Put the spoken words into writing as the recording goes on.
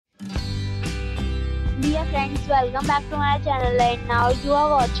Dear friends, welcome back to my channel and now you are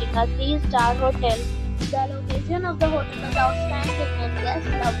watching a 3-star hotel. The location of the hotel is outstanding and guests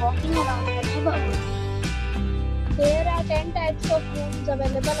love walking around the neighborhood. There are 10 types of rooms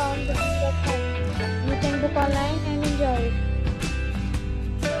available on booking.com. You can book online and enjoy it.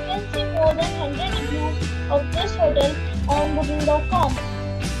 You can see more than 100 reviews of this hotel on booking.com.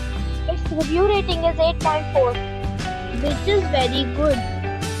 Its review rating is 8.4, which is very good.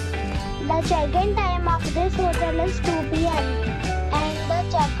 The check-in time of this hotel is 2 p.m. and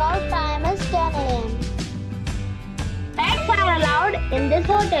the check-out time is 10 a.m. Pets are allowed in this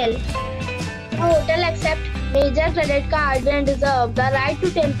hotel. The hotel accepts major credit cards and reserves the right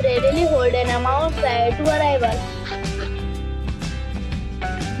to temporarily hold an amount prior to arrival.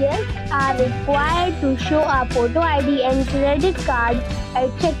 Guests are required to show a photo ID and credit card at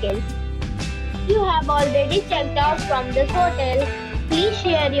check-in. If you have already checked out from this hotel, please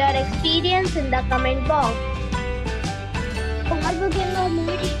share your experience in the comment box. For booking or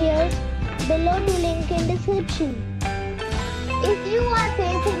more details, below the link in description. If you are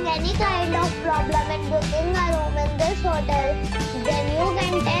facing any kind of problem in booking a room in this hotel, then you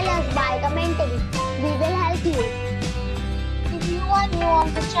can tell us by commenting. We will help you. If you are new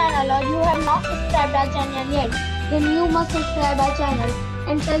on the channel or you have not subscribed our channel yet, then you must subscribe our channel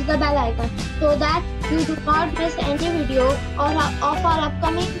and press the bell icon so that you do not miss any video of our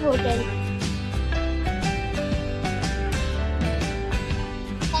upcoming hotel.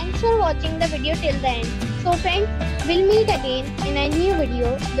 Thanks for watching the video till the end. So friends, we'll meet again in a new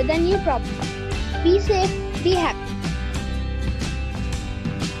video with a new property. Be safe, be happy.